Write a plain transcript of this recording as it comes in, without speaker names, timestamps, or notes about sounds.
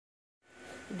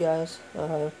guys.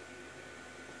 Right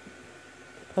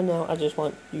now, I just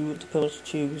want you to pretty much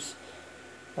choose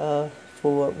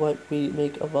for what we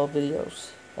make of our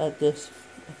videos at this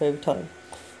very time.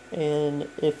 And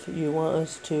if you want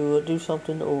us to do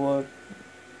something or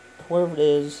whatever it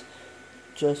is,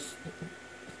 just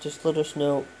let us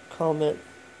know. Comment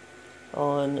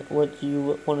on what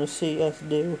you want to see us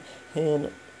do, and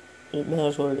it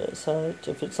matters what it is.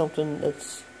 If it's something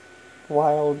that's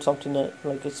wild, something that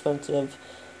like expensive,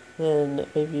 then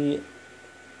maybe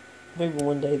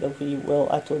one day that we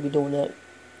will actually be doing that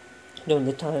during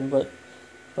the time, but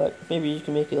maybe you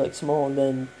can make it like small, and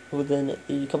then within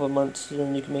a couple of months,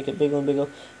 then you can make it bigger and bigger,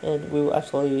 and we will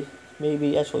actually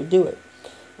do it.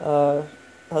 Other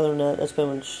than that, that's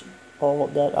pretty much all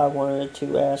that I wanted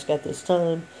to ask at this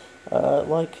time.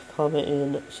 Like, comment,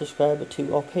 and subscribe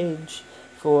to our page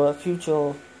for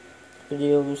future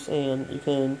videos, and you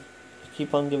can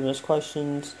keep on giving us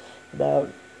questions about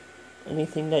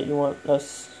anything that you want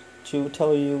us to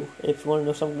tell you. If you want to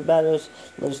know something about us,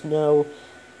 let us know.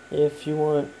 If you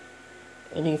want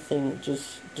anything,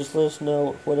 just let us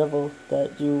know whatever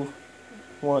that you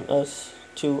want us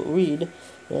to read,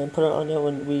 and put it on there,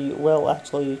 and we will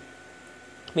actually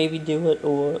maybe do it,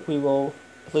 or we will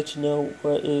let you know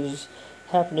what is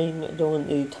happening during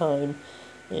the time.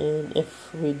 And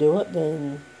if we do it,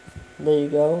 then there you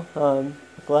go.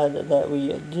 Glad that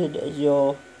we did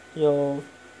your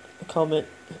comment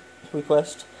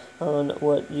request on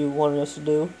what you wanted us to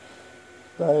do.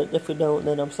 But if we don't,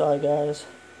 then I'm sorry, guys.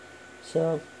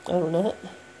 So, other than that,